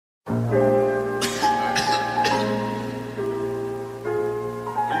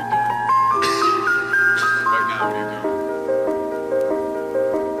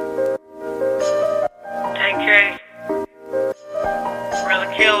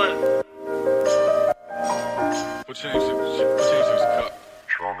killer. We'll change this cup.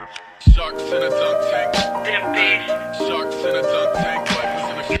 Sharks in a dunk tank. Damn beast. Sharks in a dunk tank.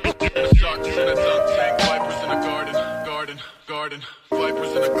 Vipers in a sharks in a dunk tank. Vipers in a garden.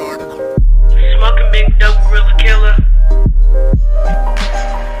 Vipers in a garden. Smoking big dope, gorilla killer.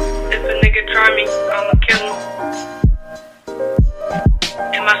 If a nigga try me, I'ma kill him.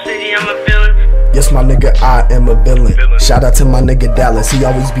 In my city, I'm a villain. Yes, my nigga, I am a villain. Shout out to my nigga Dallas, he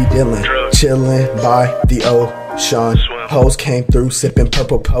always be dealing. Chillin' by the ocean. Hoes came through sipping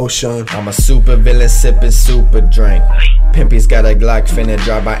purple potion. I'm a super villain sipping super drink. Pimpy's got a Glock finna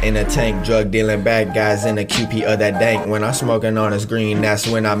drive by in a tank. Drug dealing bad guys in the QP of that dank. When I'm smoking on his green, that's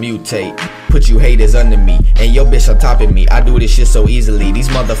when I mutate. Put you haters under me, and your bitch on top of me. I do this shit so easily, these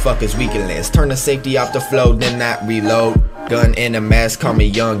motherfuckers weaklings. Turn the safety off the flow, then not reload. Gun in a mask, call me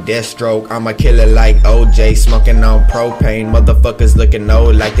Young Deathstroke. I'm a killer like OJ, smoking on propane. Motherfuckers looking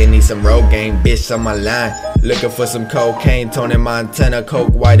old like they need some Rogaine. Bitch on my line, looking for some cocaine. Tony Montana,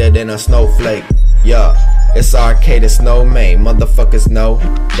 coke whiter than a snowflake. Yeah, it's RK the Snowman. Motherfuckers know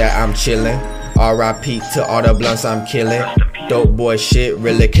that I'm chillin'. R.I.P. to all the blunts I'm killing. Dope boy shit,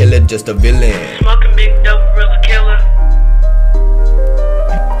 really killer, just a villain. Smoking big dope, gorilla killer.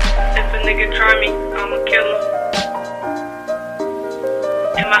 If a nigga try me, I'ma kill him.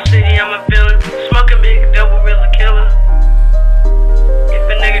 In my city, I'm a villain. Smoking big dope, gorilla killer. If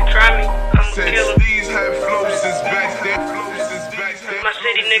a nigga try me, I'ma kill him. In my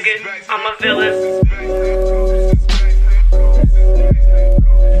city, nigga, I'm a villain.